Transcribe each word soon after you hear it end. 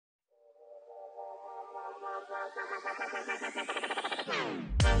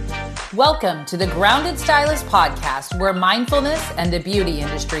Welcome to the Grounded Stylist Podcast, where mindfulness and the beauty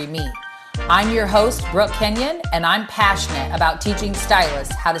industry meet. I'm your host, Brooke Kenyon, and I'm passionate about teaching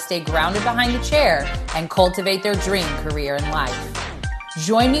stylists how to stay grounded behind the chair and cultivate their dream career in life.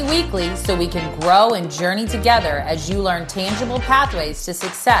 Join me weekly so we can grow and journey together as you learn tangible pathways to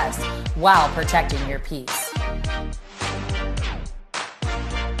success while protecting your peace.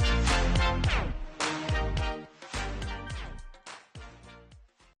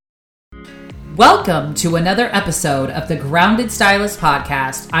 Welcome to another episode of the Grounded Stylist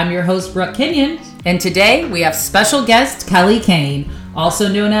Podcast. I'm your host, Brooke Kenyon, and today we have special guest Cahen, also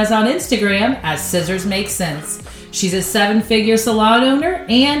known as on Instagram as Scissors Make Sense. She's a 7-figure salon owner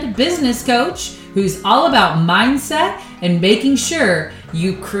and business coach who's all about mindset and making sure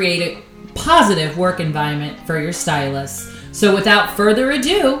you create a positive work environment for your stylists. So without further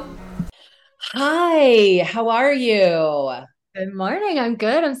ado, hi, how are you? Good morning. I'm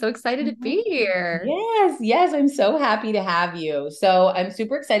good. I'm so excited to be here. Yes. I'm so happy to have you. So I'm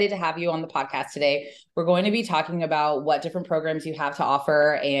super excited to have you on the podcast today. We're going to be talking about what different programs you have to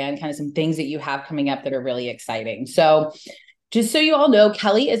offer and kind of some things that you have coming up that are really exciting. So just so you all know,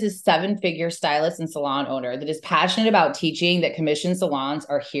 Kelly is a 7-figure stylist and salon owner that is passionate about teaching that commission salons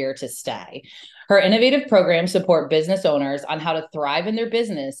are here to stay. Her innovative programs support business owners on how to thrive in their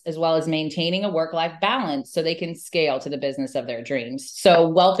business, as well as maintaining a work-life balance so they can scale to the business of their dreams. So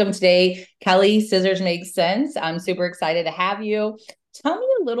welcome today, Kelly. Scissors Make Sense. I'm super excited to have you. Tell me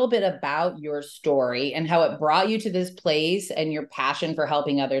a little bit about your story and how it brought you to this place and your passion for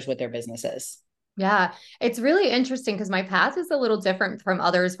helping others with their businesses. Yeah, it's really interesting because my path is a little different from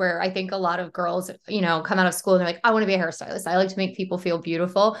others where I think a lot of girls, come out of school and they're like, I want to be a hairstylist. I like to make people feel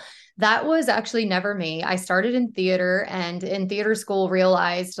beautiful. That was actually never me. I started in theater and in theater school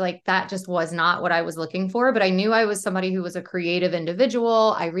realized like that just was not what I was looking for, but I knew I was somebody who was a creative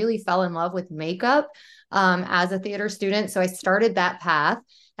individual. I really fell in love with makeup as a theater student. So I started that path.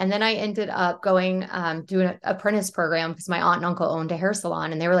 And then I ended up going, doing an apprentice program because my aunt and uncle owned a hair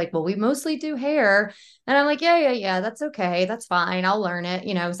salon. And they were like, well, we mostly do hair. And I'm like, yeah, that's okay. That's fine. I'll learn it.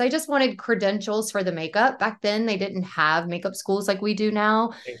 So I just wanted credentials for the makeup. Back then, they didn't have makeup schools like we do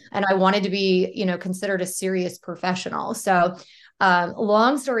now. And I wanted to be, considered a serious professional. So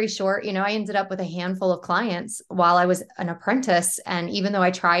long story short, I ended up with a handful of clients while I was an apprentice. And even though I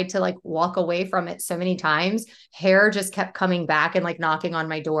tried to like walk away from it so many times, hair just kept coming back and like knocking on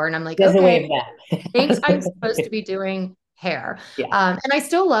my door. And I'm like, okay, I think I'm supposed to be doing hair. Yeah. And I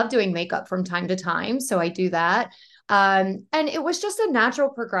still love doing makeup from time to time. So I do that. And it was just a natural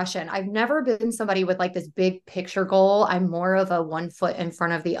progression. I've never been somebody with like this big picture goal. I'm more of a one foot in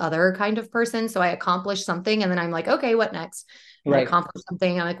front of the other kind of person. So I accomplish something and then I'm like, okay, what next? And I accomplished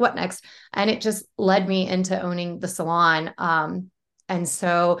something. I'm like, what next? And it just led me into owning the salon. And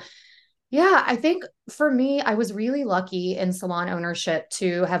so, yeah, I think for me, I was really lucky in salon ownership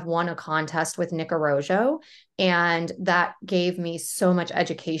to have won a contest with Nick Arrojo. And that gave me so much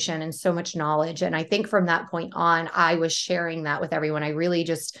education and so much knowledge. And I think from that point on, I was sharing that with everyone. I really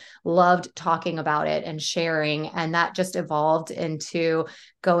just loved talking about it and sharing. And that just evolved into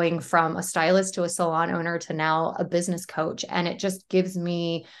going from a stylist to a salon owner to now a business coach. And it just gives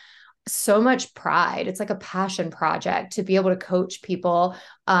me so much pride. It's like a passion project to be able to coach people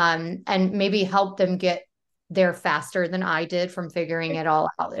and maybe help them get there faster than I did from figuring it all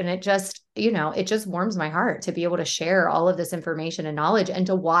out. And it just, it just warms my heart to be able to share all of this information and knowledge and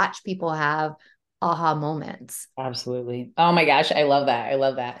to watch people have aha moments. Absolutely. Oh my gosh. I love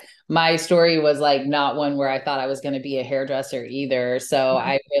that. My story was like not one where I thought I was going to be a hairdresser either. So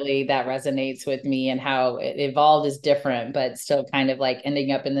that resonates with me, and how it evolved is different, but still kind of like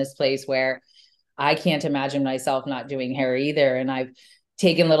ending up in this place where I can't imagine myself not doing hair either. And I've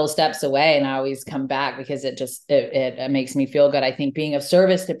taken little steps away and I always come back because it makes me feel good. I think being of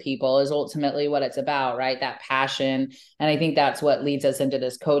service to people is ultimately what it's about, right? That passion. And I think that's what leads us into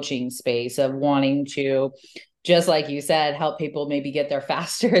this coaching space of wanting to, just like you said, help people maybe get there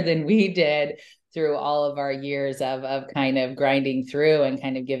faster than we did through all of our years of kind of grinding through, and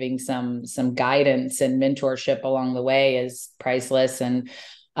kind of giving some guidance and mentorship along the way is priceless. And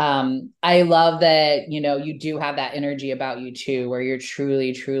I love that, you do have that energy about you too, where you're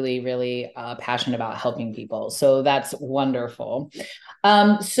truly, really passionate about helping people. So that's wonderful.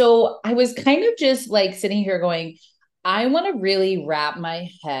 So I was kind of just like sitting here going, I want to really wrap my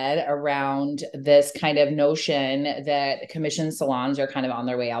head around this kind of notion that commission salons are kind of on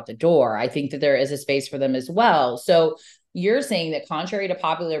their way out the door. I think that there is a space for them as well. So you're saying that contrary to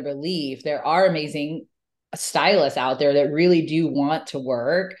popular belief, there are amazing stylists out there that really do want to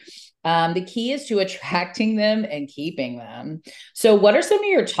work The key is to attracting them and keeping them. So, what are some of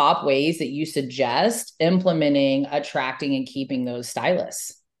your top ways that you suggest implementing, attracting, and keeping those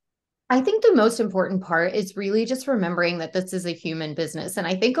stylists? I think the most important part is really just remembering that this is a human business. And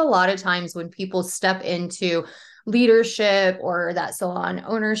I think a lot of times when people step into leadership or that salon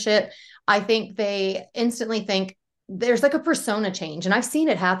ownership, I think they instantly think there's like a persona change. And I've seen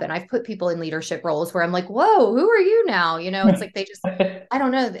it happen. I've put people in leadership roles where I'm like, whoa, who are you now? You know, it's like they just, I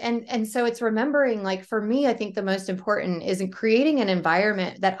don't know. And so it's remembering, like for me, I think the most important is in creating an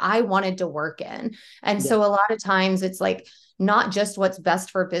environment that I wanted to work in. And Yeah. so a lot of times it's like not just what's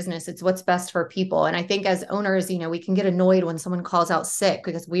best for business, it's what's best for people. And I think as owners, we can get annoyed when someone calls out sick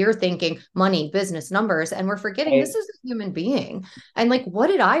because we're thinking money, business, numbers, and we're forgetting Right. this is a human being. And like, what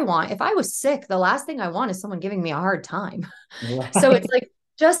did I want? If I was sick, the last thing I want is someone giving me a hard time. So it's Right. like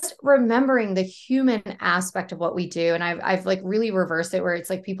just remembering the human aspect of what we do. And I've like really reversed it where it's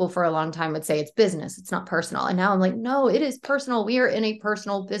like people for a long time would say it's business, it's not personal. And now I'm like, no, it is personal. We are in a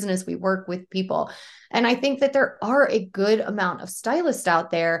personal business. We work with people. And I think that there are a good amount of stylists out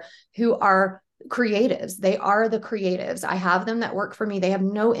there who are creatives. They are the creatives. I have them that work for me. They have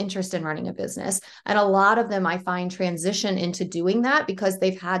no interest in running a business. And a lot of them I find transition into doing that because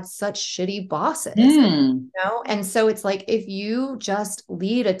they've had such shitty bosses. Hmm. And so it's like if you just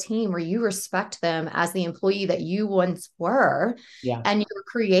lead a team where you respect them as the employee that you once were, Yeah. and you're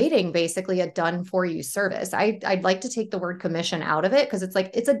creating basically a done for you service. I'd like to take the word commission out of it because it's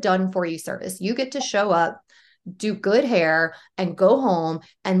like it's a done for you service. You get to show up, do good hair, and go home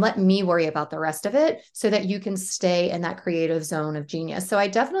and let me worry about the rest of it so that you can stay in that creative zone of genius. So I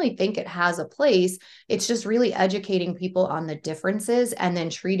definitely think it has a place. It's just really educating people on the differences and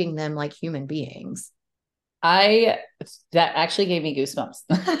then treating them like human beings. I that actually gave me goosebumps.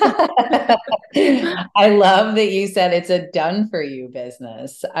 I love that you said it's a done for you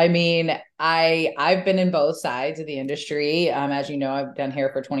business. I mean, I've been in both sides of the industry. As you know, I've done hair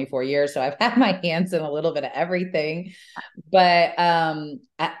for 24 years, so I've had my hands in a little bit of everything. But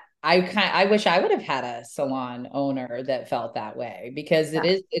I wish I would have had a salon owner that felt that way because Yeah.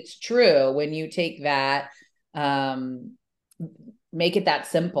 it's true when you take that um make it that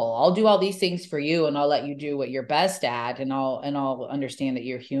simple. I'll do all these things for you and I'll let you do what you're best at and I'll understand that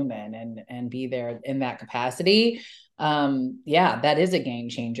you're human and be there in that capacity. Yeah, that is a game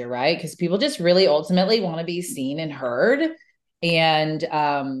changer, right? Because people just really ultimately want to be seen and heard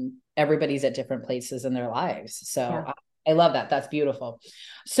and everybody's at different places in their lives. So Yeah. I love that. That's beautiful.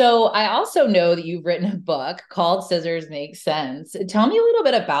 So I also know that you've written a book called Scissors Make Sense. Tell me a little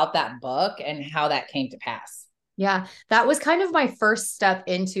bit about that book and how that came to pass. Yeah, that was kind of my first step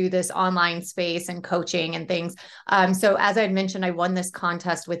into this online space and coaching and things. So as I had mentioned, I won this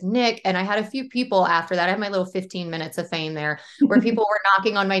contest with Nick, and I had a few people after that. I had my little 15 minutes of fame there, where people were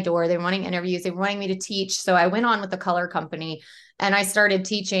knocking on my door. They were wanting interviews. They were wanting me to teach. So I went on with the color company, and I started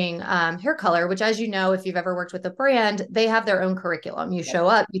teaching hair color. Which, as you know, if you've ever worked with a brand, they have their own curriculum. You show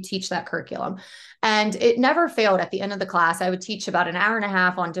up, you teach that curriculum, and it never failed. At the end of the class, I would teach about an hour and a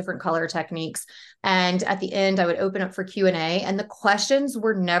half on different color techniques. And at the end, I would open up for Q&A, and the questions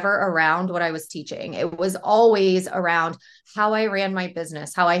were never around what I was teaching. It was always around how I ran my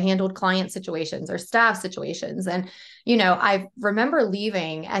business, how I handled client situations or staff situations. And, I remember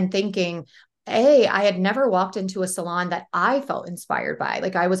leaving and thinking, I had never walked into a salon that I felt inspired by.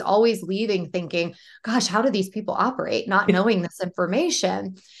 Like I was always leaving thinking, gosh, how do these people operate? Not knowing this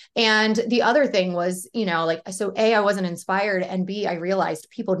information. And the other thing was, like, so A, I wasn't inspired. And B, I realized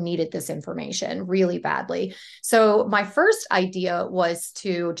people needed this information really badly. So my first idea was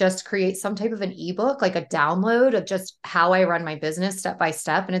to just create some type of an ebook, like a download of just how I run my business step by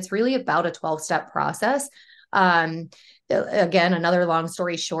step. And it's really about a 12-step process. Um, Again, another long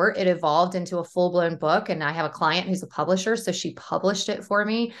story short, it evolved into a full-blown book, and I have a client who's a publisher, so she published it for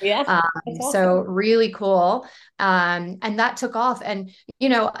me. Yeah, that's So awesome. really cool. And that took off. And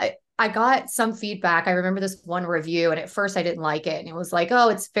I got some feedback. I remember this one review, and at first I didn't like it. And it was like, oh,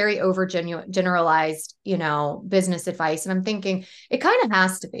 it's very over generalized, business advice. And I'm thinking it kind of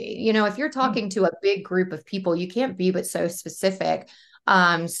has to be, if you're talking to a big group of people, you can't be but so specific.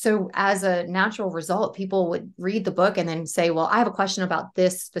 So as a natural result, people would read the book and then say, well, I have a question about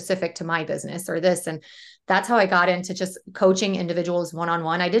this specific to my business or this. And that's how I got into just coaching individuals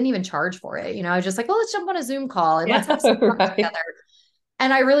one-on-one. I didn't even charge for it. I was just like, well, let's jump on a Zoom call and let's Yeah, have some fun right. together.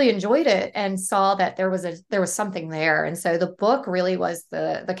 And I really enjoyed it and saw that there was something there. And so the book really was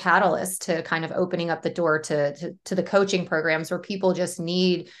the catalyst to kind of opening up the door to the coaching programs where people just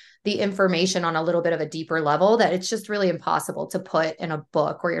need the information on a little bit of a deeper level that it's just really impossible to put in a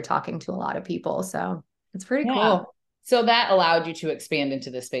book where you're talking to a lot of people. So it's pretty Yeah. cool. So that allowed you to expand into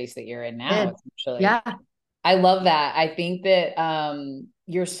the space that you're in now, Did. essentially. Yeah. I love that. I think that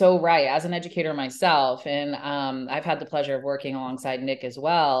you're so right. As an educator myself, and I've had the pleasure of working alongside Nick as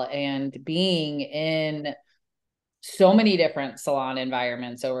well, and being in so many different salon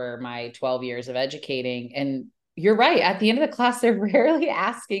environments over my 12 years of educating. And you're right. At the end of the class, they're rarely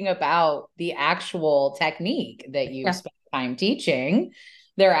asking about the actual technique that you Yeah. spent time teaching.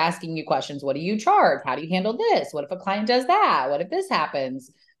 They're asking you questions. What do you charge? How do you handle this? What if a client does that? What if this happens?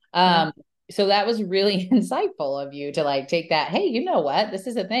 Yeah. Um, so that was really insightful of you to like take that, hey, you know what? This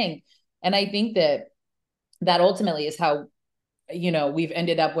is a thing. And I think that that ultimately is how we've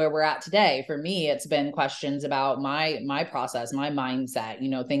ended up where we're at today. For me, it's been questions about my process, my mindset,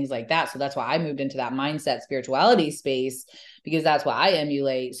 things like that. So that's why I moved into that mindset spirituality space, because that's what I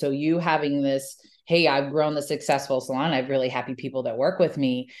emulate. So you having this, hey, I've grown the successful salon, I have really happy people that work with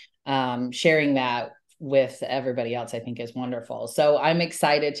me, sharing that with everybody else, I think is wonderful. So I'm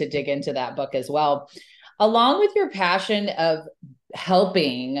excited to dig into that book as well, along with your passion of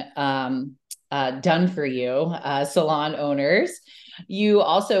helping done for you salon owners. You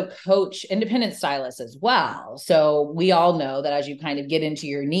also coach independent stylists as well. So we all know that as you kind of get into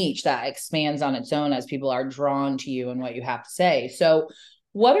your niche, that expands on its own as people are drawn to you and what you have to say. So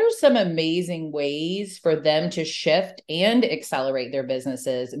what are some amazing ways for them to shift and accelerate their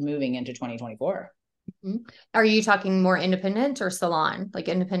businesses moving into 2024? Mhm. Are you talking more independent or salon, like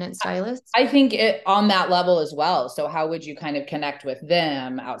independent stylists? I think it on that level as well. So how would you kind of connect with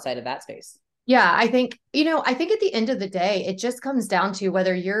them outside of that space? Yeah, I think at the end of the day, it just comes down to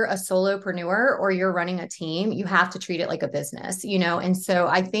whether you're a solopreneur or you're running a team, you have to treat it like a business, And so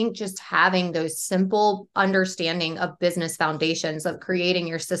I think just having those simple understanding of business foundations of creating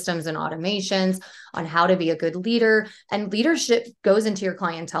your systems and automations on how to be a good leader, and leadership goes into your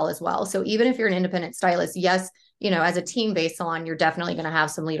clientele as well. So even if you're an independent stylist, yes, as a team-based salon, you're definitely going to have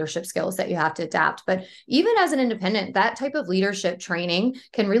some leadership skills that you have to adapt. But even as an independent, that type of leadership training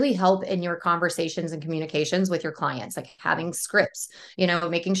can really help in your conversations and communications with your clients, like having scripts,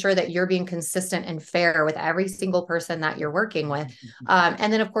 making sure that you're being consistent and fair with every single person that you're working with.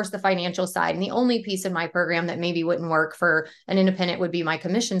 And then, of course, the financial side. And the only piece in my program that maybe wouldn't work for an independent would be my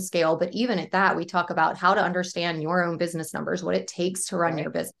commission scale. But even at that, we talk about how to understand your own business numbers, what it takes to run Right.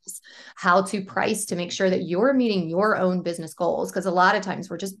 your business, how to price to make sure that you're meeting your own business goals. Because a lot of times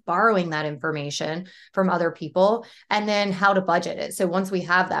we're just borrowing that information from other people, and then how to budget it. So once we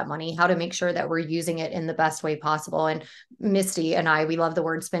have that money, how to make sure that we're using it in the best way possible. And Misty and I, we love the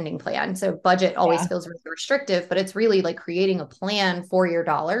word spending plan. So budget always Yeah. feels really restrictive, but it's really like creating a plan for your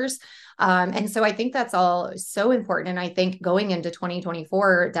dollars. And so I think that's all so important. And I think going into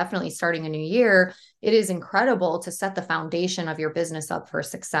 2024, definitely starting a new year, it is incredible to set the foundation of your business up for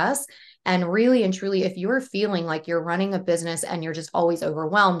success. And really and truly, if you're feeling like you're running a business and you're just always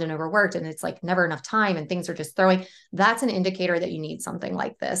overwhelmed and overworked and it's like never enough time and things are just throwing, that's an indicator that you need something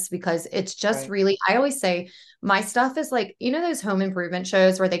like this, because it's just Right. really, I always say my stuff is like, those home improvement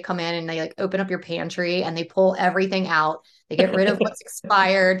shows where they come in and they like open up your pantry and they pull everything out. They get rid of what's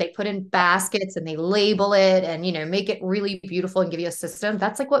expired. They put in baskets and they label it and, make it really beautiful and give you a system.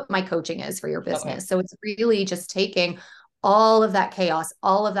 That's like what my coaching is for your Okay. business. So it's really just taking all of that chaos,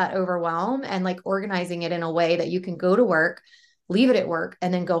 all of that overwhelm, and like organizing it in a way that you can go to work, leave it at work,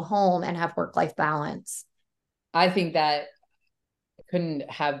 and then go home and have work-life balance. I think that couldn't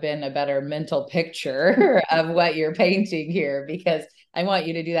have been a better mental picture of what you're painting here, because I want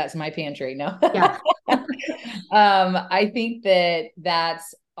you to do that to my pantry. No. Yeah. I think that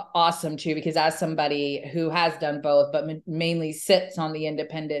that's awesome too, because as somebody who has done both, but mainly sits on the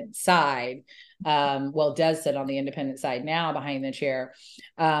independent side, does sit on the independent side now behind the chair.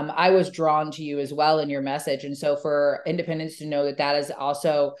 I was drawn to you as well in your message. And so for independents to know that that is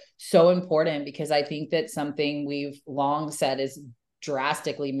also so important, because I think that something we've long said is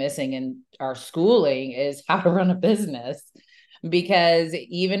drastically missing in our schooling is how to run a business. Because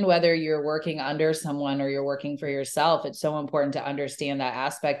even whether you're working under someone or you're working for yourself, it's so important to understand that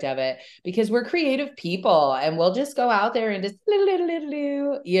aspect of it, because we're creative people and we'll just go out there and just,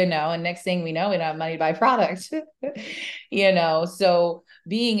 and next thing we know, we don't have money to buy products, so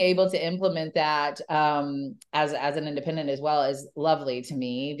being able to implement that as an independent as well is lovely to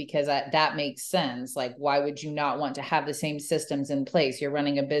me, because that makes sense. Like, why would you not want to have the same systems in place? You're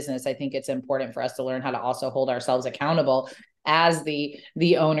running a business. I think it's important for us to learn how to also hold ourselves accountable as the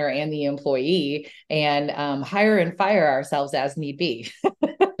owner and the employee, and hire and fire ourselves as need be.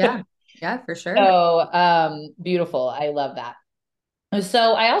 Yeah. Yeah, for sure. So beautiful. I love that.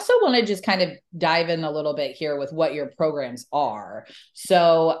 So I also want to just kind of dive in a little bit here with what your programs are.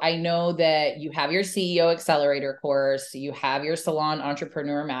 So I know that you have your CEO Accelerator course, you have your Salon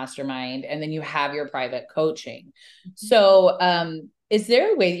Entrepreneur Mastermind, and then you have your private coaching. So is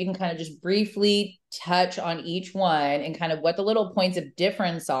there a way that you can kind of just briefly touch on each one and kind of what the little points of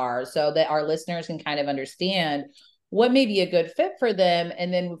difference are so that our listeners can kind of understand what may be a good fit for them?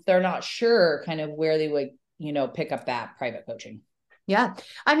 And then if they're not sure, kind of where they would, pick up that private coaching. Yeah.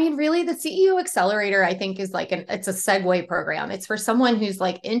 I mean, really, the CEO Accelerator, I think, is like it's a segue program. It's for someone who's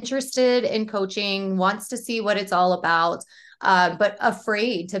like interested in coaching, wants to see what it's all about, but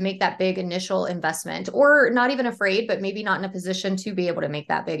afraid to make that big initial investment, or not even afraid, but maybe not in a position to be able to make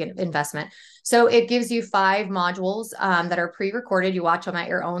that big investment. So it gives you 5 modules that are pre-recorded. You watch them at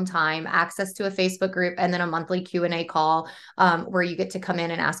your own time, access to a Facebook group, and then a monthly Q&A call where you get to come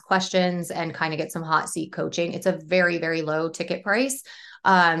in and ask questions and kind of get some hot seat coaching. It's a very, very low ticket price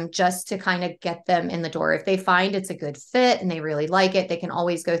just to kind of get them in the door. If they find it's a good fit and they really like it, they can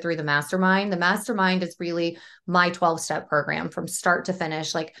always go through the mastermind. The mastermind is really my 12-step program from start to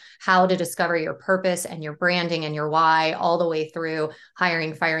finish, like how to discover your purpose and your branding and your why, all the way through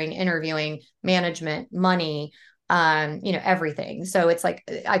hiring, firing, interviewing, management, money, everything. So it's like,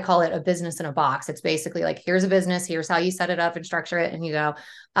 I call it a business in a box. It's basically like, here's a business, here's how you set it up and structure it. And you go.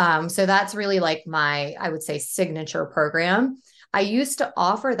 So that's really like my, I would say, signature program. I used to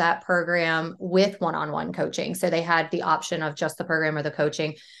offer that program with one-on-one coaching. So they had the option of just the program or the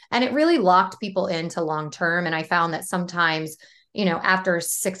coaching, and it really locked people into long-term. And I found that sometimes, after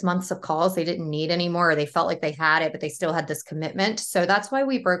 6 months of calls, they didn't need anymore, or they felt like they had it, but they still had this commitment. So that's why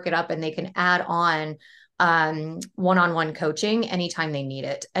we broke it up, and they can add on one-on-one coaching anytime they need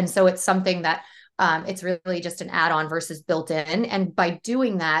it. And so it's something that it's really just an add-on versus built in. And by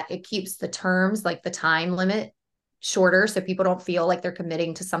doing that, it keeps the terms, like the time limit, shorter, so people don't feel like they're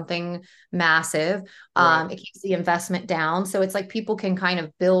committing to something massive. Right. It keeps the investment down. So it's like people can kind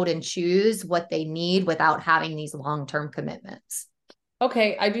of build and choose what they need without having these long-term commitments.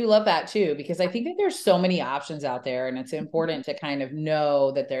 Okay, I do love that too, because I think that there's so many options out there, and it's important to kind of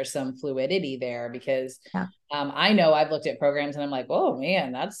know that there's some fluidity there because Yeah. I know I've looked at programs and I'm like, oh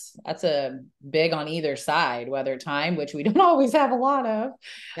man, that's a big on either side, whether time, which we don't always have a lot of,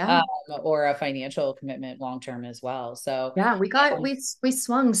 Yeah. um, or a financial commitment long term as well. So, Yeah, um, we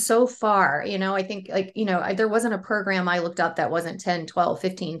swung so far. I think like, there wasn't a program I looked up that wasn't 10, 12,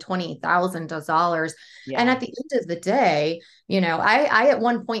 15, 20,000 dollars. And yeah, at the end of the day, I at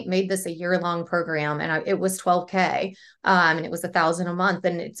one point made this a year-long program, and it was 12K. And it was 1,000 a month,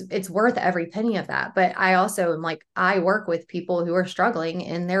 and it's worth every penny of that. But I also am like, I work with people who are struggling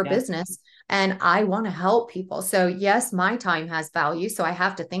in their yeah. business, and I want to help people. So yes, my time has value. So I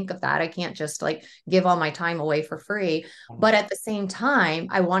have to think of that. I can't just like give all my time away for free. But at the same time,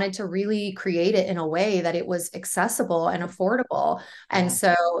 I wanted to really create it in a way that it was accessible and affordable. And Yeah.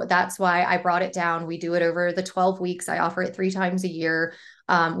 so that's why I brought it down. We do it over the 12 weeks. I offer it 3 times a year.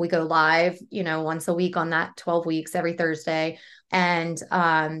 We go live, once a week on that 12 weeks, every Thursday. And,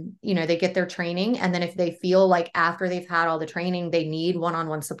 they get their training. And then if they feel like after they've had all the training, they need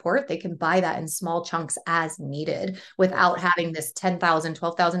one-on-one support, they can buy that in small chunks as needed without having this $10,000,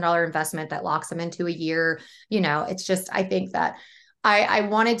 $12,000 investment that locks them into a year. It's just, I think that I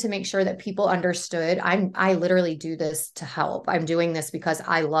wanted to make sure that people understood I literally do this to help. I'm doing this because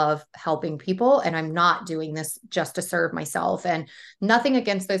I love helping people, and I'm not doing this just to serve myself. And nothing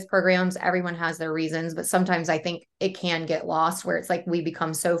against those programs. Everyone has their reasons, but sometimes I think it can get lost where it's like we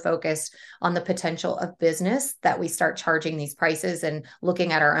become so focused on the potential of business that we start charging these prices and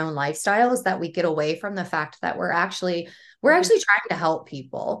looking at our own lifestyles that we get away from the fact that we're actually trying to help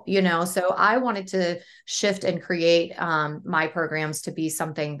people. So I wanted to shift and create my programs to be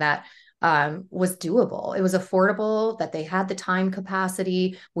something that was doable. It was affordable, that they had the time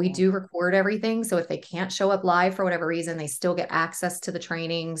capacity. We do record everything. So if they can't show up live for whatever reason, they still get access to the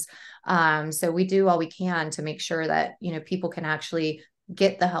trainings. So we do all we can to make sure that, people can actually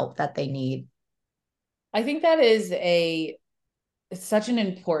get the help that they need. I think that is it's such an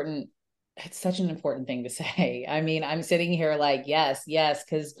important it's such an important thing to say. I mean, I'm sitting here like, yes, yes,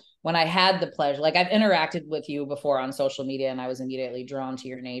 because when I had the pleasure, like I've interacted with you before on social media and I was immediately drawn to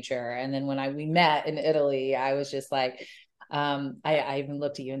your nature. And then when we met in Italy, I was just like, I even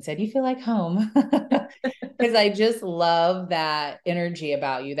looked at you and said, you feel like home. Because I just love that energy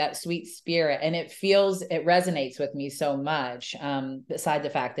about you, that sweet spirit. And it resonates with me so much. Beside the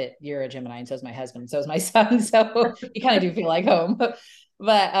fact that you're a Gemini and so is my husband, so is my son. So you kind of do feel like home.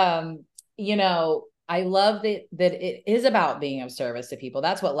 But you know, I love that it is about being of service to people.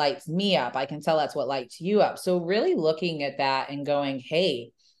 That's what lights me up. I can tell that's what lights you up. So really looking at that and going,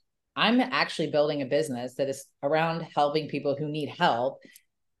 hey, I'm actually building a business that is around helping people who need help.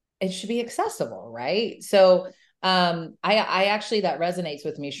 It should be accessible, right? So I actually, that resonates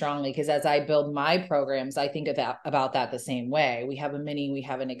with me strongly, because as I build my programs, I think of that about that the same way. We have a mini, we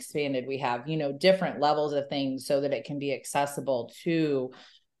have an expanded, we have, different levels of things so that it can be accessible to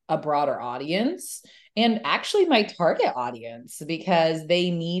a broader audience, and actually my target audience, because they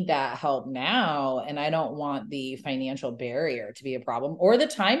need that help now. And I don't want the financial barrier to be a problem, or the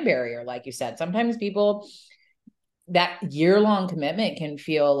time barrier. Like you said, sometimes people, that year-long commitment can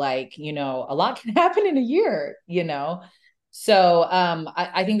feel like, a lot can happen in a year. So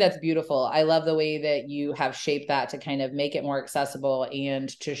I think that's beautiful. I love the way that you have shaped that to kind of make it more accessible and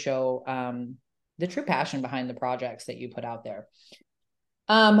to show the true passion behind the projects that you put out there.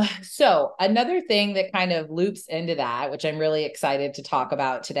 So another thing that kind of loops into that, which I'm really excited to talk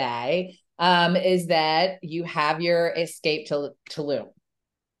about today, is that you have your Escape to Tulum.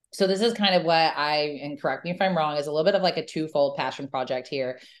 So this is kind of what and correct me if I'm wrong, is a little bit of like a twofold passion project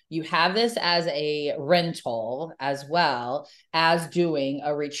here. You have this as a rental as well as doing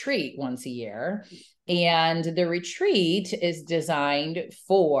a retreat once a year. And the retreat is designed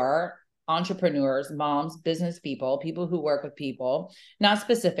for entrepreneurs, moms, business people, people who work with people, not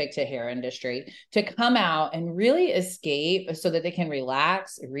specific to hair industry, to come out and really escape so that they can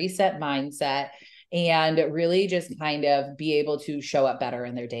relax, reset mindset, and really just kind of be able to show up better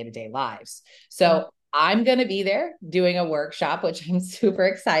in their day-to-day lives. So I'm going to be there doing a workshop, which I'm super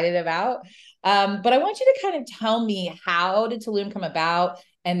excited about. But I want you to kind of tell me, how did Tulum come about,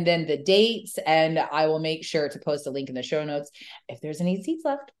 and then the dates, and I will make sure to post a link in the show notes if there's any seats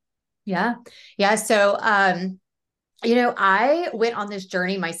left. Yeah. Yeah. So, I went on this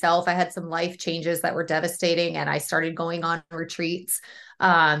journey myself. I had some life changes that were devastating, and I started going on retreats.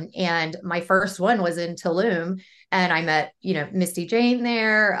 And my first one was in Tulum, and I met, Misty Jane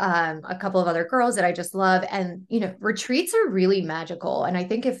there, a couple of other girls that I just love. And, retreats are really magical. And I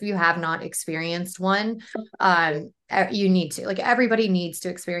think if you have not experienced one, you need to, like, everybody needs to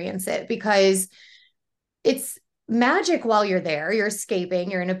experience it, because it's magic while you're there. You're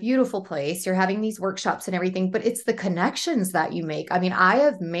escaping, you're in a beautiful place, you're having these workshops and everything, but it's the connections that you make. I mean, I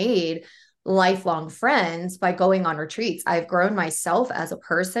have made lifelong friends by going on retreats. I've grown myself as a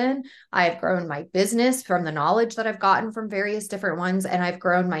person. I've grown my business from the knowledge that I've gotten from various different ones. And I've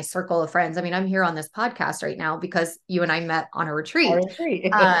grown my circle of friends. I mean, I'm here on this podcast right now because you and I met on a retreat.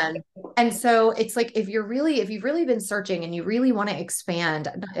 And so it's like, if you've really been searching and you really want to expand,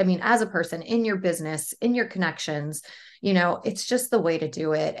 I mean, as a person, in your business, in your connections, it's just the way to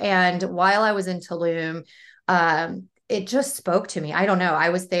do it. And while I was in Tulum, it just spoke to me. I don't know. I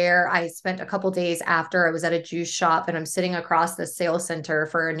was there. I spent a couple days after. I was at a juice shop, and I'm sitting across the sales center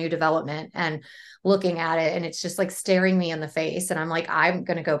for a new development and looking at it. And it's just like staring me in the face. And I'm like, I'm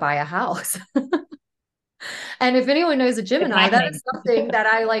going to go buy a house. And if anyone knows a Gemini, that is something that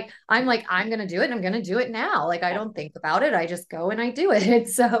I'm like, I'm going to do it. And I'm going to do it now. Like, I don't think about it. I just go and I do it. And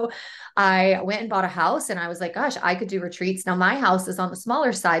so I went and bought a house, and I was like, gosh, I could do retreats. Now my house is on the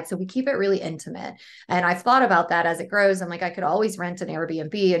smaller side, so we keep it really intimate. And I've thought about that as it grows. I'm like, I could always rent an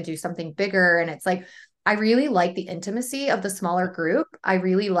Airbnb and do something bigger. And it's like, I really like the intimacy of the smaller group. I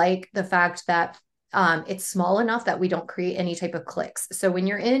really like the fact that it's small enough that we don't create any type of cliques. So when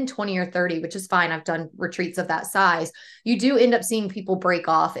you're in 20 or 30, which is fine, I've done retreats of that size, you do end up seeing people break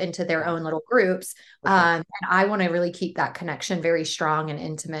off into their own little groups. And I want to really keep that connection very strong and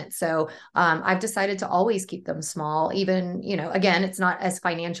intimate. So I've decided to always keep them small, even, again, it's not as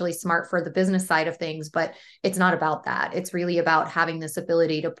financially smart for the business side of things, but it's not about that. It's really about having this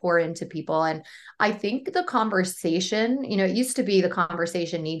ability to pour into people. And I think the conversation, it used to be the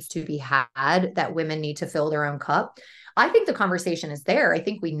conversation needs to be had that women need to fill their own cup. I think the conversation is there. I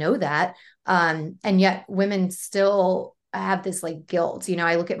think we know that. And yet women still have this like guilt.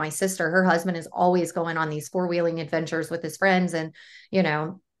 I look at my sister, her husband is always going on these four-wheeling adventures with his friends. And,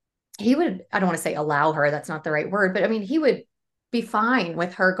 he would, I don't want to say allow her, that's not the right word, but I mean, he would be fine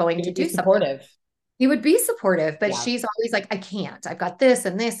with her going to do something. He would be supportive, but she's always like, I can't, I've got this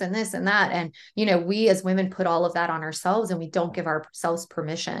and this and this and that. And, we as women put all of that on ourselves, and we don't give ourselves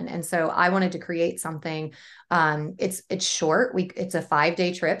permission. And so I wanted to create something. It's short. It's a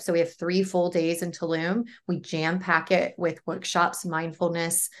 5-day trip. So we have 3 full days in Tulum. We jam pack it with workshops,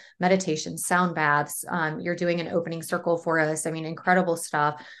 mindfulness, meditation, sound baths. You're doing an opening circle for us. I mean, incredible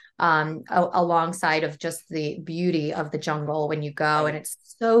stuff. alongside of just the beauty of the jungle when you go. And Right. it's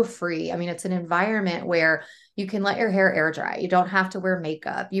so free. I mean, it's an environment where you can let your hair air dry. You don't have to wear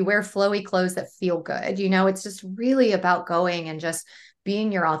makeup. You wear flowy clothes that feel good. It's just really about going and just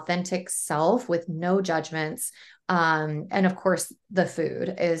being your authentic self with no judgments. And of course, the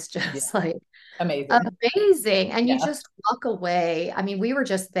food is Yeah. just like Amazing. amazing. And you Yeah. just walk away. I mean, we were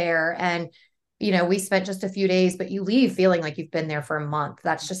just there and, we spent just a few days, but you leave feeling like you've been there for a month.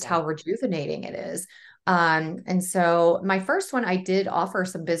 That's just Yeah. how rejuvenating it is. And so my first one, I did offer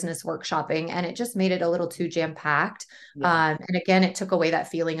some business workshopping and it just made it a little too jam packed. Yeah. And again, it took away that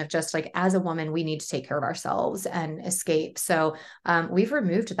feeling of just like, as a woman, we need to take care of ourselves and escape. So we've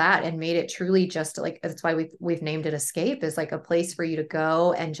removed that and made it truly just like, that's why we've named it Escape, is like a place for you to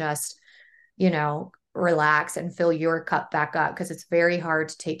go and just relax and fill your cup back up, because it's very hard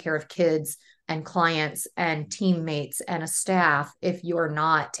to take care of kids and clients and teammates and a staff if you're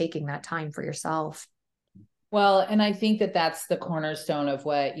not taking that time for yourself. Well, and I think that that's the cornerstone of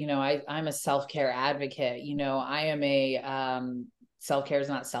what, I'm a self-care advocate. I am self-care is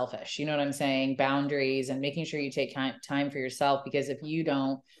not selfish. You know what I'm saying? Boundaries and making sure you take time for yourself, because if you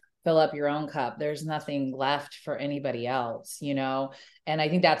don't fill up your own cup, there's nothing left for anybody else. And I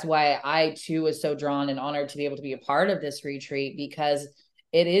think that's why I too was so drawn and honored to be able to be a part of this retreat, because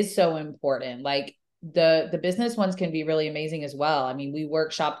it is so important. Like, the business ones can be really amazing as well. I mean, we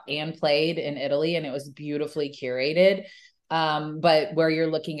workshopped and played in Italy and it was beautifully curated. But where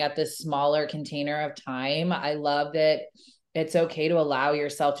you're looking at this smaller container of time, I love that it's okay to allow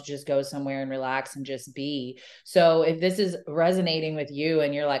yourself to just go somewhere and relax and just be. So if this is resonating with you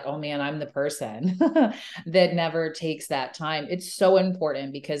and you're like, oh man, I'm the person that never takes that time, it's so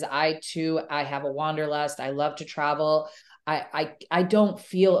important, because I have a wanderlust. I love to travel. I don't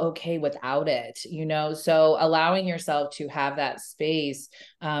feel okay without it. So allowing yourself to have that space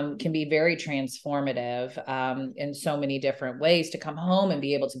can be very transformative in so many different ways, to come home and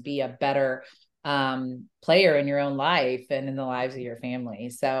be able to be a better player in your own life and in the lives of your family.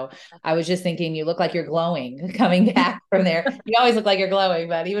 So I was just thinking, you look like you're glowing coming back from there. You always look like you're glowing,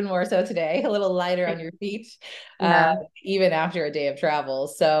 but even more so today, a little lighter on your feet, uh, Yeah. even after a day of travel.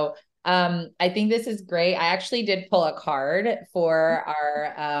 So I think this is great. I actually did pull a card for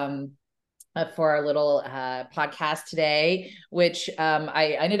our little podcast today, which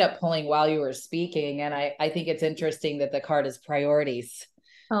I ended up pulling while you were speaking. And I think it's interesting that the card is priorities.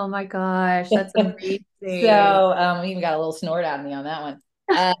 Oh my gosh, that's amazing. So even got a little snort out of me on that one.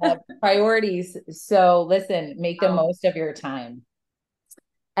 Priorities. So listen, make the Oh, most of your time.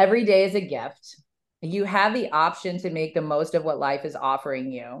 Every day is a gift. You have the option to make the most of what life is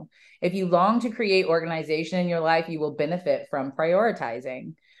offering you. If you long to create organization in your life, you will benefit from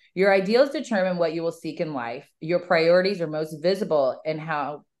prioritizing. Your ideals determine what you will seek in life. Your priorities are most visible in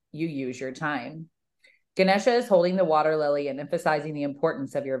how you use your time. Ganesha is holding the water lily and emphasizing the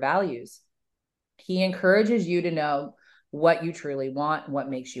importance of your values. He encourages you to know what you truly want and what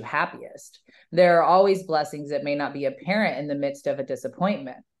makes you happiest. There are always blessings that may not be apparent in the midst of a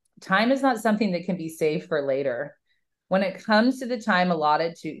disappointment. Time is not something that can be saved for later. When it comes to the time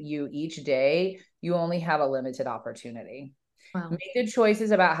allotted to you each day, you only have a limited opportunity. wow. Make good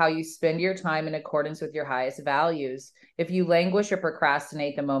choices about how you spend your time in accordance with your highest values. If you languish or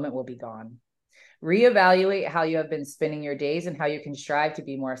procrastinate, the moment will be gone. Reevaluate how you have been spending your days and how you can strive to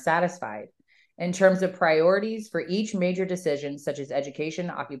be more satisfied. In terms of priorities for each major decision, such as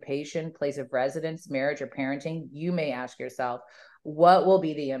education, occupation, place of residence, marriage, or parenting, you may ask yourself, what will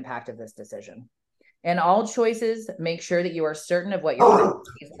be the impact of this decision? In all choices, make sure that you are certain of what your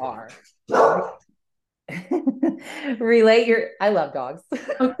priorities are. I love dogs.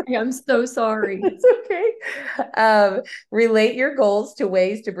 Okay, I'm so sorry. It's okay. Relate your goals to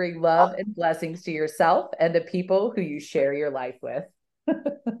ways to bring love and blessings to yourself and the people who you share your life with.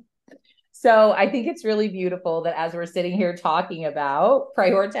 So I think it's really beautiful that as we're sitting here talking about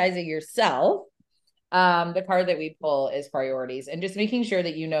prioritizing yourself, the card that we pull is priorities, and just making sure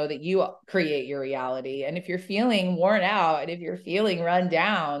that you know that you create your reality. And if you're feeling worn out and if you're feeling run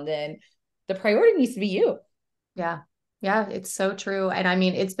down, then the priority needs to be you. Yeah. Yeah, it's so true. And I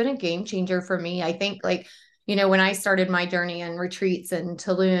mean, it's been a game changer for me. I think when I started my journey and retreats and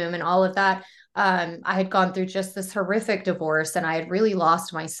Tulum and all of that, I had gone through just this horrific divorce and I had really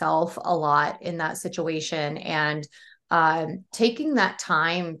lost myself a lot in that situation. And taking that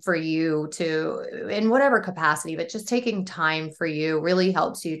time for you to, in whatever capacity, but just taking time for you really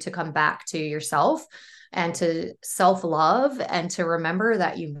helps you to come back to yourself and to self love and to remember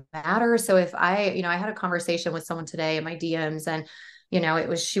that you matter. So if I had a conversation with someone today in my DMs and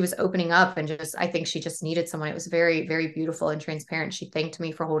she was opening up and just, I think she just needed someone. It was very, very beautiful and transparent. She thanked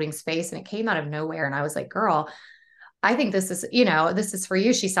me for holding space, and it came out of nowhere. And I was like, girl, I think this is for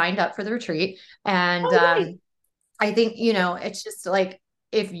you. She signed up for the retreat. And Oh, nice. I think, it's just like,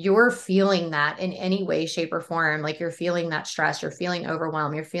 if you're feeling that in any way, shape, or form, like you're feeling that stress, you're feeling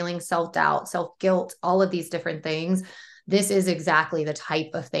overwhelmed, you're feeling self-doubt, self-guilt, all of these different things, this is exactly the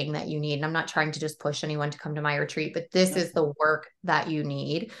type of thing that you need. And I'm not trying to just push anyone to come to my retreat, but this is the work that you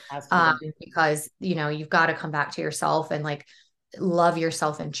need. Has to be done. Because, you've got to come back to yourself and like love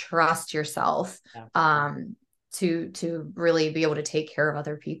yourself and trust yourself, Yeah. to really be able to take care of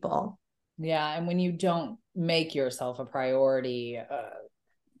other people. Yeah. And when you don't make yourself a priority,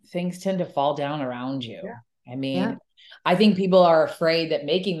 things tend to fall down around you. I Yeah. mean, I think people are afraid that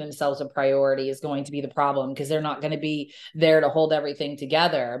making themselves a priority is going to be the problem because they're not going to be there to hold everything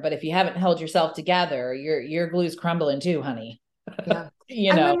together. But if you haven't held yourself together, your glue's crumbling too, honey. Yeah.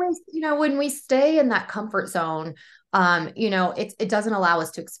 You And know, when we stay in that comfort zone, it doesn't allow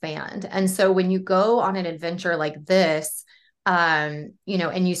us to expand. And so when you go on an adventure like this, and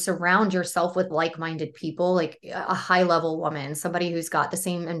you surround yourself with like-minded people, like a high-level woman, somebody who's got the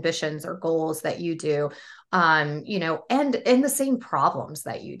same ambitions or goals that you do, and the same problems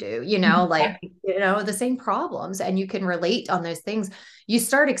that you do, the same problems, and you can relate on those things, you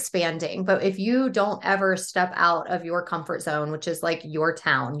start expanding. But if you don't ever step out of your comfort zone, which is like your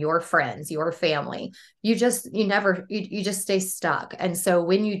town, your friends, your family, you just stay stuck. And so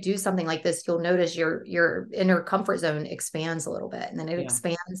when you do something like this, you'll notice your inner comfort zone expands a little bit, and then it yeah,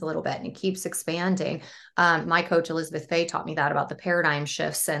 expands a little bit, and it keeps expanding. My coach Elizabeth Fay taught me that about the paradigm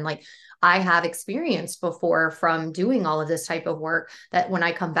shifts, and like I have experienced before from doing all of this type of work, that when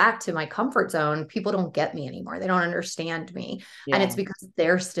I come back to my comfort zone, people don't get me anymore. They don't understand me. And yeah, it's because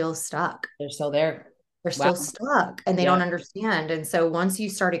they're still stuck. they're still there. They're Wow. still stuck and they Yeah, don't understand. And so once you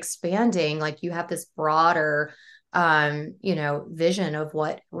start expanding, like you have this broader, vision of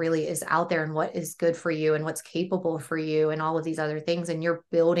what really is out there and what is good for you and what's capable for you and all of these other things. And you're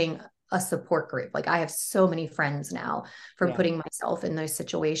building a support group. Like I have so many friends now from yeah, putting myself in those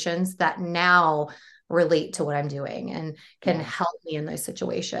situations that now relate to what I'm doing and can yeah. help me in those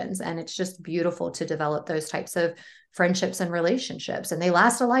situations. And it's just beautiful to develop those types of friendships and relationships, and they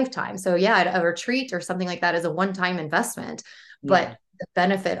last a lifetime. So yeah, a retreat or something like that is a one-time investment, Yeah. but the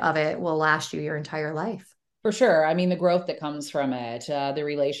benefit of it will last you your entire life. For sure. I mean, the growth that comes from it, the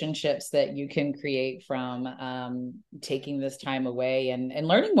relationships that you can create from taking this time away and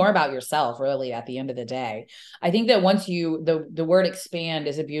learning more about yourself, really, at the end of the day. I think that once the word expand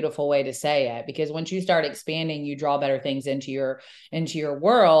is a beautiful way to say it, because once you start expanding, you draw better things into your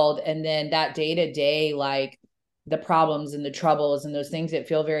world. And then that day to day, like the problems and the troubles and those things that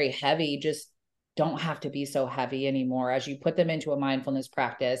feel very heavy, just don't have to be so heavy anymore as you put them into a mindfulness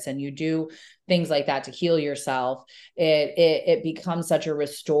practice and you do things like that to heal yourself. It becomes such a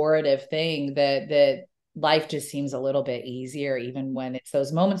restorative thing that life just seems a little bit easier, even when it's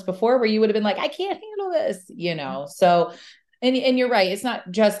those moments before where you would have been like, I can't handle this. So and you're right, it's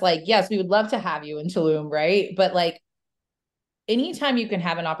not just like, yes, we would love to have you in Tulum, right? But like anytime you can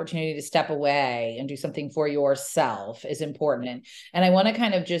have an opportunity to step away and do something for yourself is important. And I want to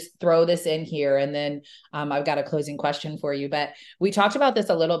kind of just throw this in here. And then I've got a closing question for you. But we talked about this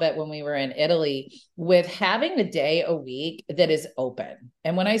a little bit when we were in Italy with having a day a week that is open.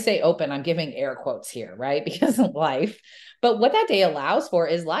 And when I say open, I'm giving air quotes here, right? Because of life. But what that day allows for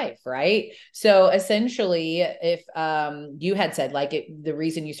is life, right? So essentially, if you had said like the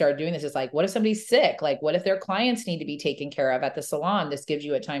reason you started doing this is like, what if somebody's sick? Like, what if their clients need to be taken care of at the salon? This gives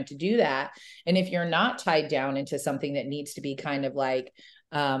you a time to do that. And if you're not tied down into something that needs to be kind of like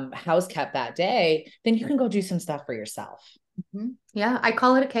house kept that day, then you can go do some stuff for yourself. Mm-hmm. Yeah, I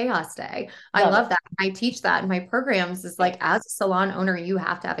call it a chaos day. I Love it. love that. I teach that in my programs is Yeah. like, as a salon owner, you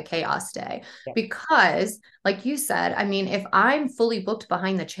have to have a chaos day Yeah. because like you said, I mean, if I'm fully booked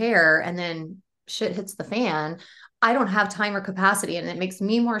behind the chair and then shit hits the fan, I don't have time or capacity, and it makes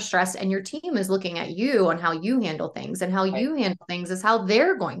me more stressed. And your team is looking at you on how you handle things, and how Right. you handle things is how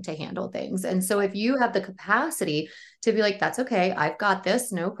they're going to handle things. And so if you have the capacity to be like, that's okay, I've got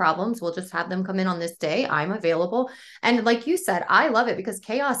this, no problems. We'll just have them come in on this day. I'm available. And like you said, I love it because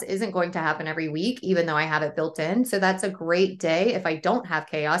chaos isn't going to happen every week, even though I have it built in. So that's a great day if I don't have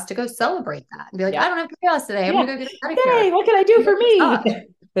chaos to go Yep. celebrate that and be like, Yep. I don't have chaos today. I'm Yeah. going to go get a pedicure. Yay. What can I do for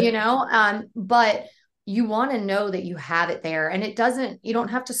me? But you want to know that you have it there, and you don't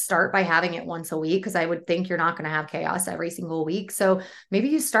have to start by having it once a week, because I would think you're not going to have chaos every single week. So maybe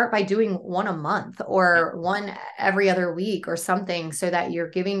you start by doing one a month or one every other week or something, so that you're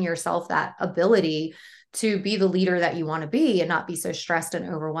giving yourself that ability to be the leader that you want to be and not be so stressed and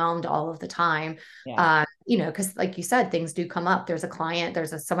overwhelmed all of the time. Yeah. Because like you said, things do come up. There's a client,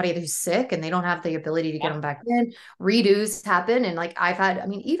 somebody who's sick and they don't have the ability to get Yeah. them back in. Redos happen. And like I've had, I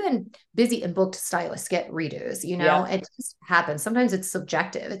mean, even busy and booked stylists get redos, Yeah. it just happens. Sometimes it's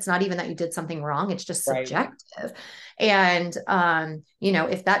subjective. It's not even that you did something wrong. It's just Right. subjective. And,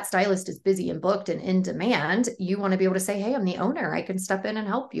 if that stylist is busy and booked and in demand, you want to be able to say, hey, I'm the owner. I can step in and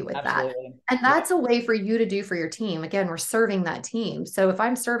help you with that. Absolutely. And Yeah. that's a way for you to do for your team. Again, we're serving that team. So if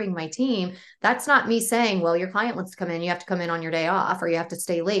I'm serving my team, that's not me saying, well, your client wants to come in, you have to come in on your day off, or you have to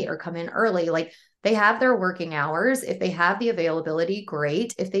stay late or come in early. Like they have their working hours. If they have the availability,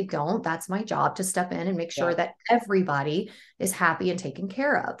 great. If they don't, that's my job to step in and make Yeah. sure that everybody is happy and taken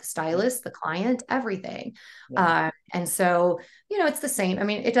care of, the Yeah. stylist, the client, everything. Yeah. And so, it's the same. I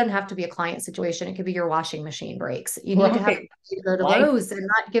mean, it doesn't have to be a client situation. It could be your washing machine breaks. You need to have Right. to go to Life. Lowe's and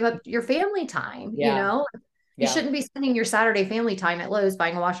not give up your family time, Yeah. You Yeah. shouldn't be spending your Saturday family time at Lowe's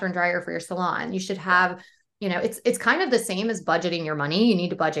buying a washer and dryer for your salon. You should Yeah. have, it's kind of the same as budgeting your money. You need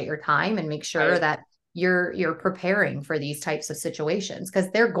to budget your time and make sure Right. that you're preparing for these types of situations because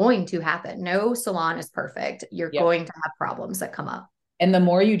they're going to happen. No salon is perfect. You're Yep. going to have problems that come up. And the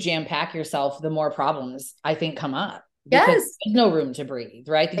more you jam pack yourself, the more problems I think come up because Yes. there's no room to breathe,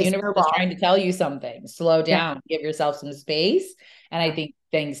 right? The They universe is trying snowball. to tell you something. Slow Yeah. down, give yourself some space. And I think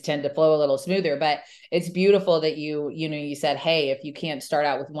things tend to flow a little smoother. But it's beautiful that you said, hey, if you can't start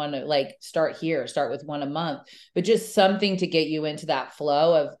out with one, like start here, start with one a month, but just something to get you into that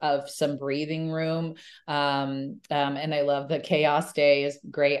flow of some breathing room. And I love the chaos day is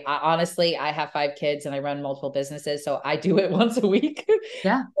great. Honestly, I have 5 kids and I run multiple businesses. So I do it once a week.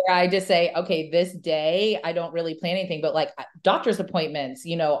 Yeah. Where I just say, okay, this day I don't really plan anything, but like doctor's appointments,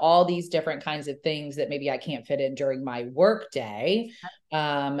 all these different kinds of things that maybe I can't fit in during my work day,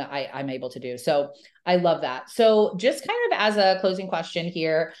 I'm able to do. So I love that. So just kind of as a closing question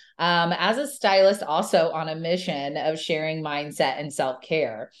here, as a stylist also on a mission of sharing mindset and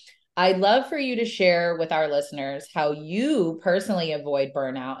self-care, I'd love for you to share with our listeners how you personally avoid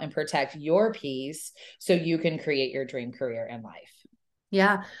burnout and protect your peace so you can create your dream career in life.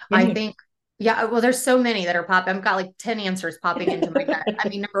 Yeah, I think, yeah, well, there's so many that are popping. I've got like 10 answers popping into my head. I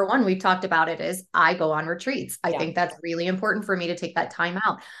mean, number one, we've talked about it is I go on retreats. I Yeah. think that's really important for me to take that time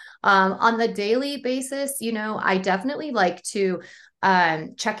out. On the daily basis, I definitely like to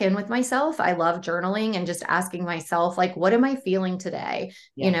check in with myself. I love journaling and just asking myself, like, what am I feeling today?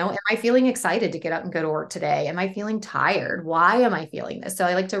 Yeah. Am I feeling excited to get up and go to work today? Am I feeling tired? Why am I feeling this? So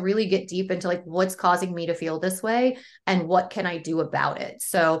I like to really get deep into like what's causing me to feel this way and what can I do about it?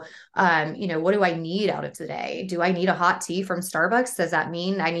 So, what do I need out of today? Do I need a hot tea from Starbucks? Does that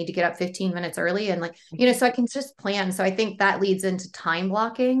mean I need to get up 15 minutes early? And like, so I can just plan. So I think that leads into time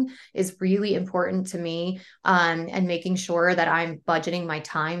blocking is really important to me. And making sure that I'm budgeting my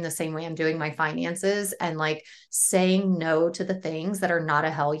time the same way I'm doing my finances and like saying no to the things that are not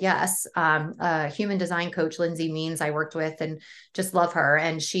a hell yes. A human design coach, Lindsay Means, I worked with and just love her.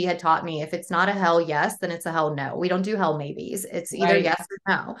 And she had taught me if it's not a hell yes, then it's a hell no. We don't do hell maybes. It's either Right. yes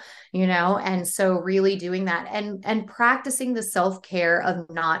or no, and so really doing that and practicing the self-care of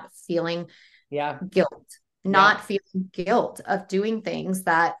not feeling Yeah. guilt, Yeah. not feeling guilt of doing things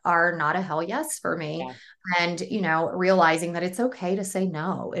that are not a hell yes for me. Yeah. And, realizing that it's okay to say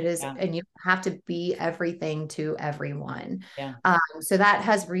no. It is, Yeah. and you have to be everything to everyone. Yeah. So that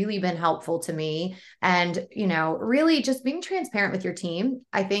has really been helpful to me. And, really just being transparent with your team.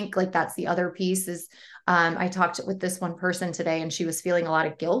 I think like that's the other piece is I talked with this one person today and she was feeling a lot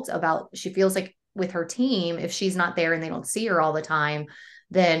of guilt she feels like with her team, if she's not there and they don't see her all the time,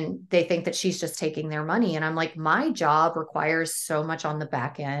 then they think that she's just taking their money. And I'm like, my job requires so much on the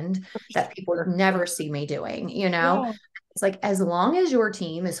back end that people never see me doing, Yeah. It's like, as long as your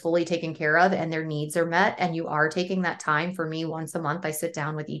team is fully taken care of and their needs are met, and you are taking that time for me once a month, I sit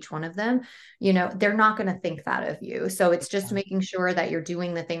down with each one of them, they're not going to think that of you. So it's just making sure that you're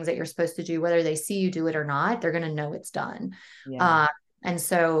doing the things that you're supposed to do, whether they see you do it or not, they're going to know it's done. Yeah. Uh, and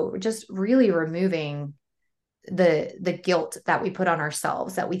so just really removing the guilt that we put on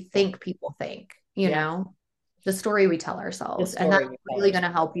ourselves that we Yeah. think people think, Yeah. the story we tell The ourselves. And that's story we tell really ourselves.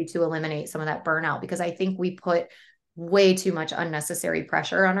 going to help you to eliminate some of that burnout because I think we put way too much unnecessary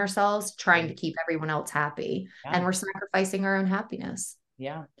pressure on ourselves trying to keep everyone else happy Yeah. and we're sacrificing our own happiness.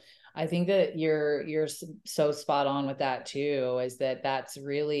 Yeah. I think that you're so spot on with that too, is that's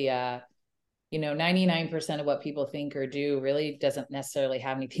really 99% of what people think or do really doesn't necessarily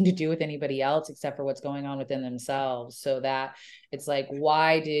have anything to do with anybody else except for what's going on within themselves. So that it's like,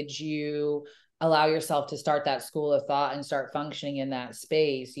 why did you allow yourself to start that school of thought and start functioning in that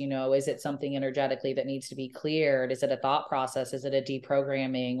space. Is it something energetically that needs to be cleared? Is it a thought process? Is it a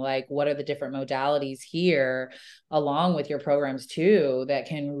deprogramming? Like, what are the different modalities here, along with your programs too, that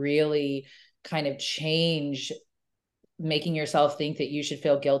can really kind of change, making yourself think that you should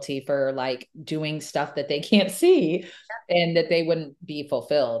feel guilty for like doing stuff that they can't see and that they wouldn't be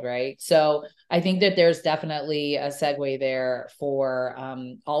fulfilled, right? So I think that there's definitely a segue there for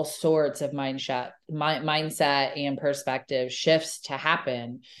all sorts of mindset and perspective shifts to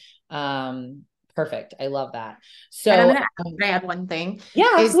happen. Perfect. I love that. And I'm So going to add one thing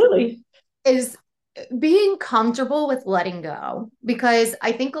yeah, is, absolutely. is being comfortable with letting go, because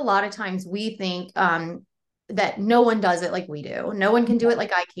I think a lot of times we think, that no one does it like we do. No one can do it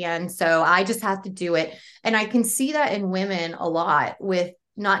like I can. So I just have to do it. And I can see that in women a lot, with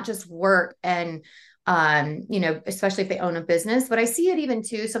not just work and, especially if they own a business, but I see it even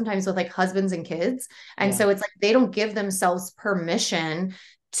too sometimes with like husbands and kids. And Yeah. so it's like they don't give themselves permission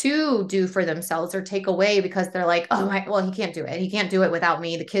to do for themselves or take away, because they're like, oh my, well, he can't do it. He can't do it without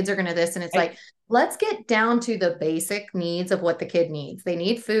me. The kids are going to this. And it's like, let's get down to the basic needs of what the kid needs. They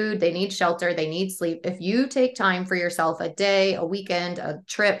need food, they need shelter, they need sleep. If you take time for yourself, a day, a weekend, a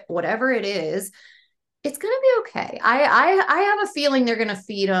trip, whatever it is, it's going to be okay. I have a feeling they're going to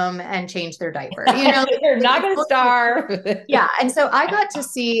feed them and change their diaper. You're not going to starve. Yeah. And so I got to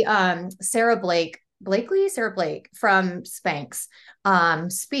see Sarah Blake from Spanx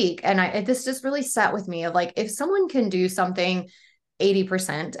speak. And this just really sat with me of like, if someone can do something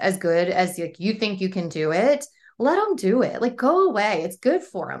 80% as good as like, you think you can do it, let them do it. Like, go away. It's good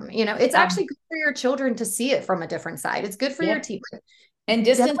for them. It's actually good for your children to see it from a different side. It's good for your Yeah. team. And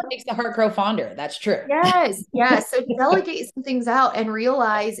distance makes the heart grow fonder. That's true. Yes, yes. So delegate some things out and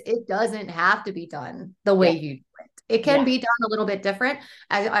realize it doesn't have to be done the way Yeah. you do it. It can Yeah. be done a little bit different.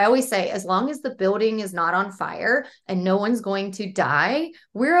 As I always say, as long as the building is not on fire and no one's going to die,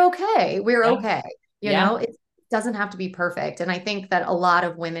 we're okay. We're Yeah. okay. Yeah. It doesn't have to be perfect. And I think that a lot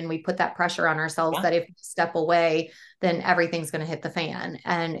of women, we put that pressure on ourselves Yeah. that if we step away, then everything's going to hit the fan.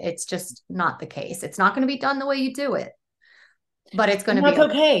 And it's just not the case. It's not going to be done the way you do it, but it's going And to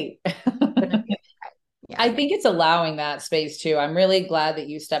that's be okay. okay. Yeah. I think it's allowing that space too. I'm really glad that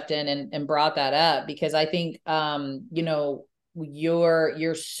you stepped in and brought that up, because I think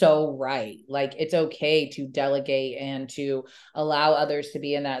you're so right. Like, it's okay to delegate and to allow others to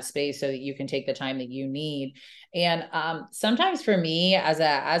be in that space so that you can take the time that you need. And sometimes for me as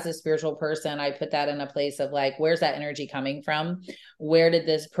a spiritual person, I put that in a place of like, where's that energy coming from? Where did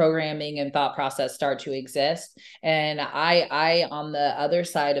this programming and thought process start to exist? And I on the other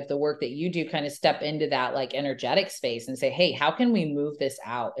side of the work that you do, kind of step into that like energetic space and say, hey, how can we move this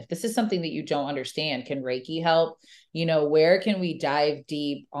out? If this is something that you don't understand, can Reiki help? Where can we dive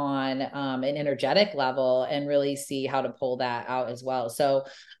deep on an energetic level and really see how to pull that out as well? So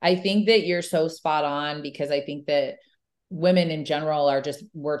I think that you're so spot on, because I think that women in general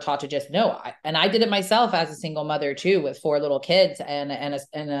we're taught to just know. And I did it myself as a single mother too, with 4 little kids and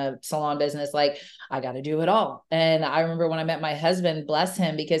a salon business. Like, I got to do it all. And I remember when I met my husband, bless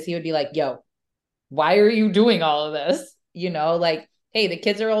him, because he would be like, yo, why are you doing all of this? Like, hey, the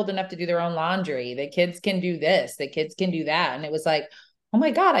kids are old enough to do their own laundry. The kids can do this. The kids can do that. And it was like, oh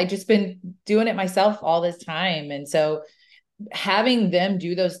my God, I just been doing it myself all this time. And so having them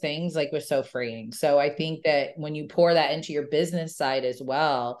do those things like was so freeing. So I think that when you pour that into your business side as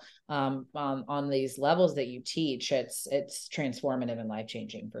well, on these levels that you teach, it's transformative and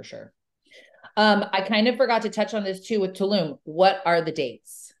life-changing for sure. I kind of forgot to touch on this too with Tulum. What are the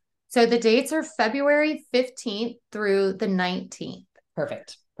dates? So the dates are February 15th through the 19th.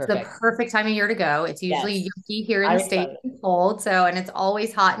 Perfect. It's the Perfect. perfect time of year to go. It's usually Yes. yucky here in I'm the States excited. and cold. So, and it's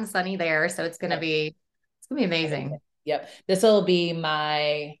always hot and sunny there. So it's gonna be Amazing. amazing. Yep. This will be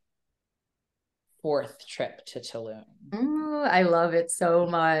my 4th trip to Tulum. Ooh, I love it so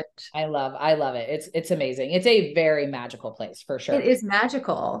much. I love it. It's amazing. It's a very magical place for It sure. is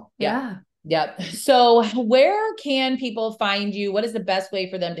magical. Yep. Yeah. Yep. So where can people find you? What is the best way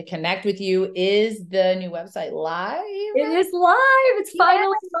for them to connect with you? Is the new website live? It is live. It's Yes.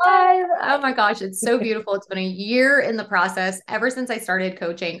 finally live. Oh my gosh, it's so beautiful. It's been a year in the process. Ever since I started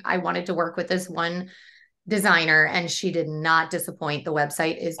coaching, I wanted to work with this one designer and she did not disappoint. The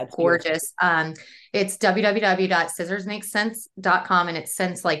website is That's beautiful. gorgeous. It's www.scissorsmakesense.com and it's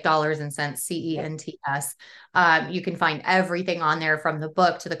sense like dollars and cents, CENTS. You can find everything on there, from the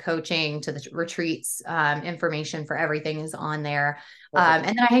book to the coaching to the retreats. Information for everything is on there. Perfect.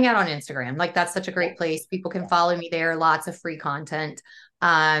 And then I hang out on Instagram. Like, that's such a Yeah. great place. People can follow me there. Lots of free content.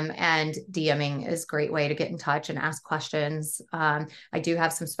 And DMing is a great way to get in touch and ask questions. I do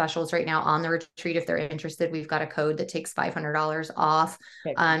have some specials right now on the retreat. If they're interested, we've got a code that takes $500 off.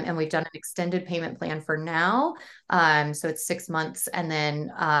 Okay. And we've done an extended payment plan for now. So it's 6 months. And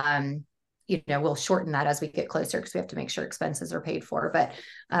then, we'll shorten that as we get closer because we have to make sure expenses are paid for. But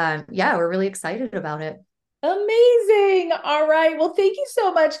yeah, we're really excited about it. Amazing. All right. Well, thank you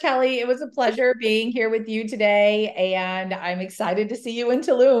so much, Kelly. It was a pleasure being here with you today, and I'm excited to see you in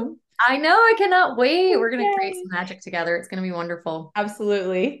Tulum. I know. I cannot wait. We're going to create Okay. some magic together. It's going to be wonderful.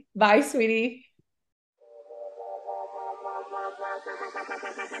 Absolutely. Bye, sweetie.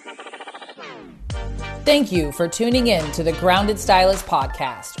 Thank you for tuning in to the Grounded Stylist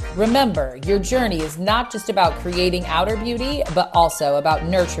podcast. Remember, your journey is not just about creating outer beauty, but also about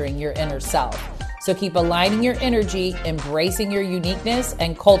nurturing your inner self. So keep aligning your energy, embracing your uniqueness,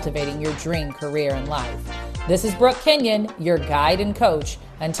 and cultivating your dream career in life. This is Brooke Kenyon, your guide and coach.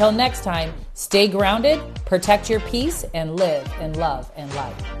 Until next time, stay grounded, protect your peace, and live in love and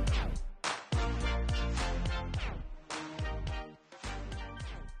light.